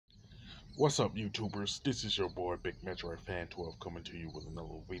What's up, YouTubers? This is your boy Big Metroid Fan 12 coming to you with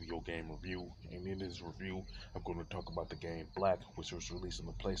another video game review. And in this review, I'm going to talk about the game Black, which was released on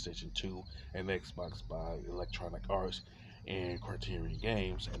the PlayStation 2 and Xbox by Electronic Arts and Criterion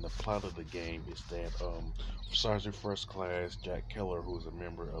Games. And the plot of the game is that Sergeant First Class Jack Keller, who is a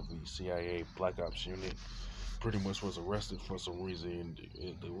member of the CIA Black Ops unit, pretty much was arrested for some reason.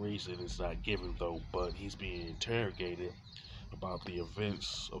 The reason is not given though, but he's being interrogated about the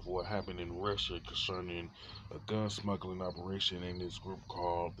events of what happened in Russia concerning a gun smuggling operation in this group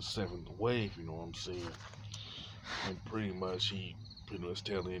called the Seventh Wave, you know what I'm saying? And he pretty much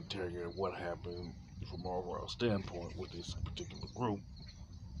tell the interrogator what happened from an overall standpoint with this particular group.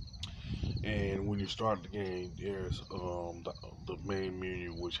 And when you start the game, there's the main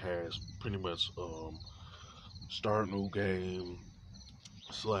menu, which has pretty much start new game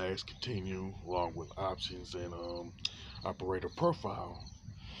slash continue, along with options and operator profile.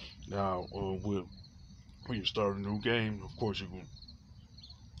 Now, when you start a new game, of course you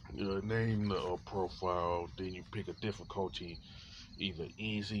can name the profile, then you pick a difficulty, either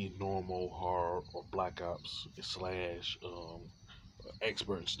easy, normal, hard, or Black Ops slash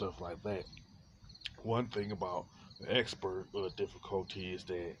expert and stuff like that. One thing about the expert difficulty is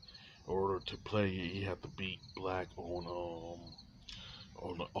that in order to play it, you have to beat Black on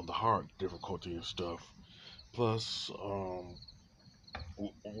the hard difficulty and stuff. Plus,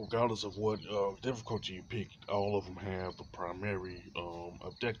 regardless of what difficulty you pick, all of them have the primary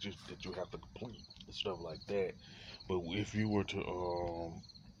objectives that you have to complete and stuff like that. But if you were to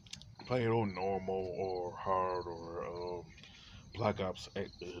play it on normal or hard or Black Ops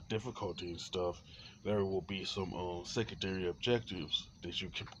difficulty and stuff, there will be some secondary objectives that you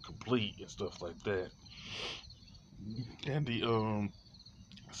can complete and stuff like that. And the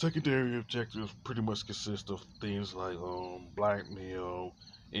secondary objectives pretty much consist of things like blackmail,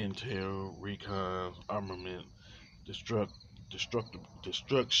 intel, recon, armament, destruction,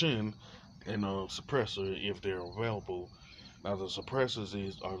 and suppressor if they're available. Now the suppressors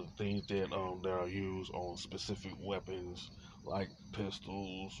are the things that are used on specific weapons like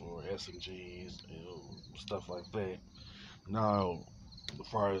pistols or SMGs, stuff like that. Now, as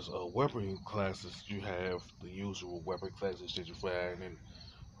far as weapon classes, you have the usual weapon classes that you find in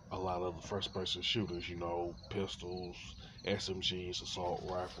a lot of the first person shooters, pistols, SMGs, assault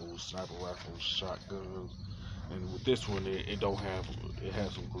rifles, sniper rifles, shotguns. And with this one, it don't have, it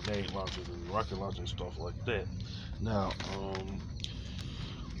has some grenade launchers and rocket launchers and stuff like that. Now,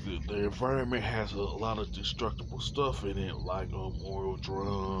 the environment has a lot of destructible stuff in it, like oil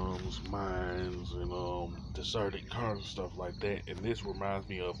drums, mines, and deserted cars and stuff like that. And this reminds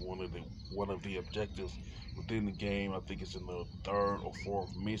me of one of the objectives within the game. I think it's in the third or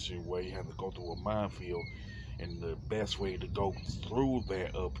fourth mission where you have to go through a minefield, and the best way to go through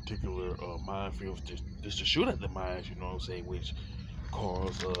that particular minefield is just to shoot at the mines. You know what I'm saying? Which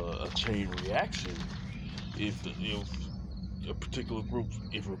cause a chain reaction if a particular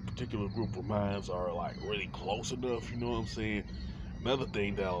group of mines are like really close enough, you know what I'm saying? Another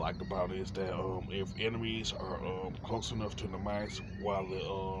thing that I like about it is that if enemies are close enough to the mines while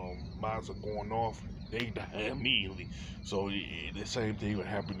the mines are going off, they die immediately. So the same thing would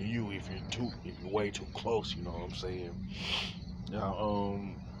happen to you if you're way too close, you know what I'm saying? Now,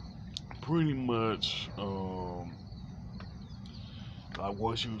 pretty much, like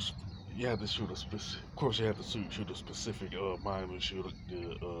once you have to shoot a specific. Of course, you have to shoot a specific mine to shoot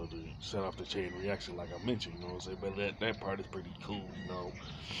to set off the chain reaction, like I mentioned. You know what I'm saying? But that part is pretty cool.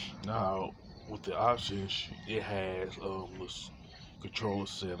 Now with the options, it has this controller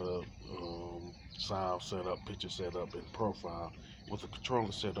setup, sound setup, picture setup, and profile. With the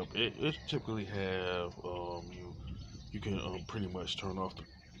controller setup, it typically have you can pretty much turn off the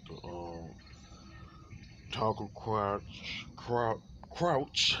toggle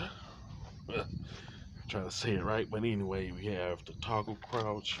crouch. Trying to say it right, but anyway, we have the toggle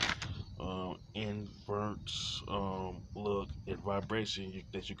crouch, inverts, look, and vibration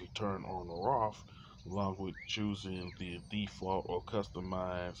that you can turn on or off, along with choosing the default or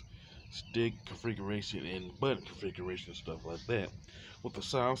customized stick configuration and button configuration, stuff like that. With the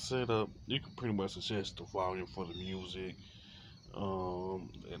sound setup, you can pretty much adjust the volume for the music, and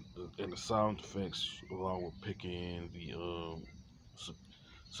the sound effects, along with picking the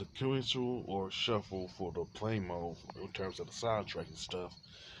sequential or shuffle for the play mode in terms of the soundtrack and stuff.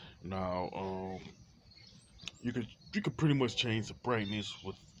 Now, you could pretty much change the brightness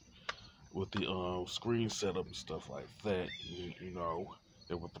with the screen setup and stuff like that.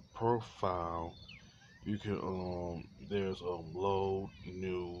 And with the profile, you can there's load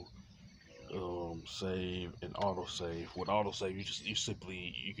new save and autosave. With autosave,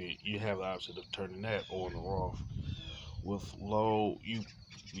 you have the option of turning that on or off. With load,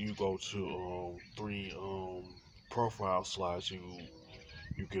 you go to three profile slides. You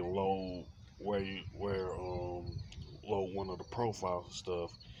can load where load one of the profiles and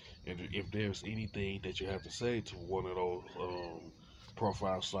stuff. And if there's anything that you have to say to one of those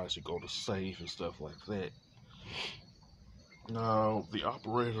profile slides, you go to save and stuff like that. Now, the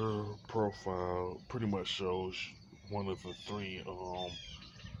operator profile pretty much shows one of the three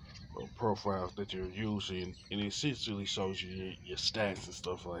profiles that you're using, and it essentially shows you your stats and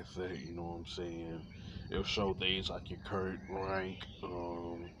stuff like that. You know what I'm saying? It'll show things like your current rank.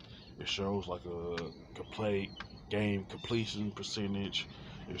 It shows like a complete game completion percentage.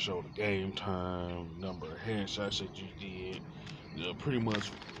 It shows the game time, number of headshots that you did. Pretty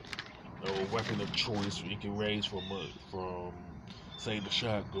much a weapon of choice. You can range from say the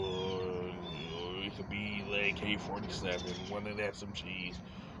shotgun, or it could be the AK-47, one of the SMGs,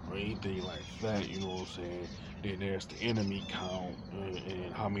 or anything like that. You know what I'm saying? Then there's the enemy count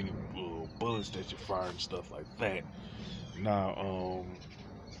and how many bullets that you fire and stuff like that. Now,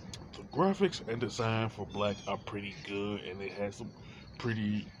 the graphics and design for Black are pretty good, and it has some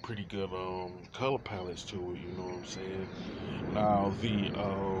pretty good color palettes to it. You know what I'm saying? Now the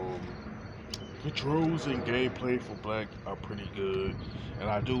controls and gameplay for Black are pretty good, and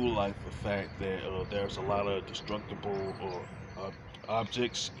I do like the fact that there's a lot of destructible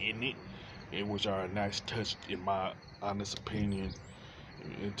objects in it, and which are a nice touch in my honest opinion.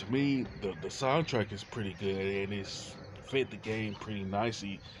 And to me, the soundtrack is pretty good, and it's fit the game pretty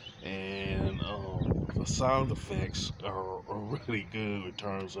nicely, and the sound effects are really good in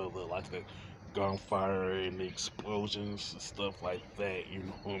terms of the gunfire and the explosions and stuff like that. You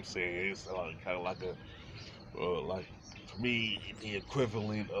know what I'm saying? It's kind of like like for me the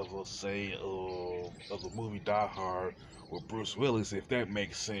equivalent of say of the movie Die Hard with Bruce Willis, if that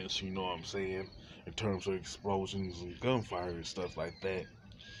makes sense. You know what I'm saying? In terms of explosions and gunfire and stuff like that.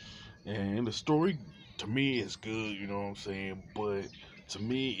 And the story to me is good. You know what I'm saying? But to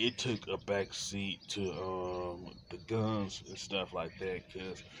me, it took a back seat to the guns and stuff like that.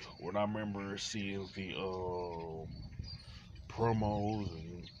 Cause when I remember seeing the promos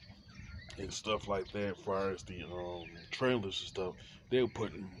and stuff like that, as far as the trailers and stuff, they were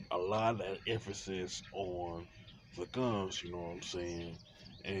putting a lot of emphasis on the guns. You know what I'm saying?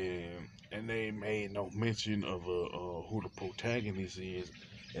 And they made no mention of who the protagonist is,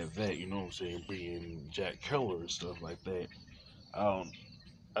 and that, you know what I'm saying, being Jack Keller and stuff like that. Um,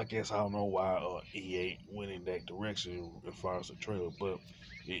 I guess I don't know why EA went in that direction as far as the trailer, but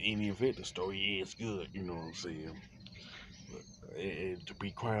in any event, the story is good. You know what I'm saying? And to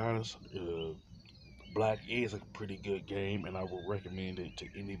be quite honest, Black is a pretty good game, and I would recommend it to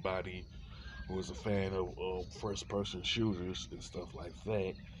anybody who is a fan of first-person shooters and stuff like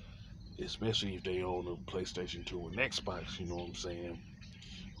that, especially if they own a PlayStation 2 and Xbox. You know what I'm saying?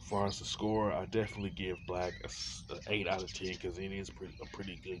 As far as the score, I definitely give Black a 8 out of 10 because it is a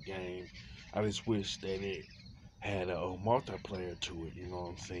pretty good game. I just wish that it had a multiplayer to it. You know what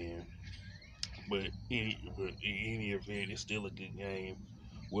I'm saying? But in any event, it's still a good game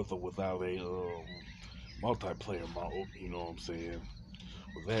with or without a multiplayer mode. You know what I'm saying?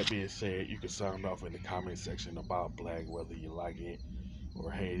 With that being said, you can sound off in the comment section about Black, whether you like it or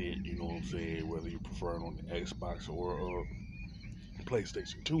hate it. You know what I'm saying? Whether you prefer it on the Xbox or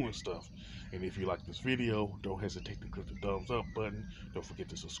PlayStation 2 and stuff. And if you like this video, don't hesitate to click the thumbs up button. Don't forget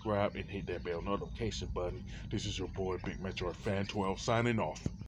to subscribe and hit that bell notification button. This is your boy Big Metro Fan 12 signing off.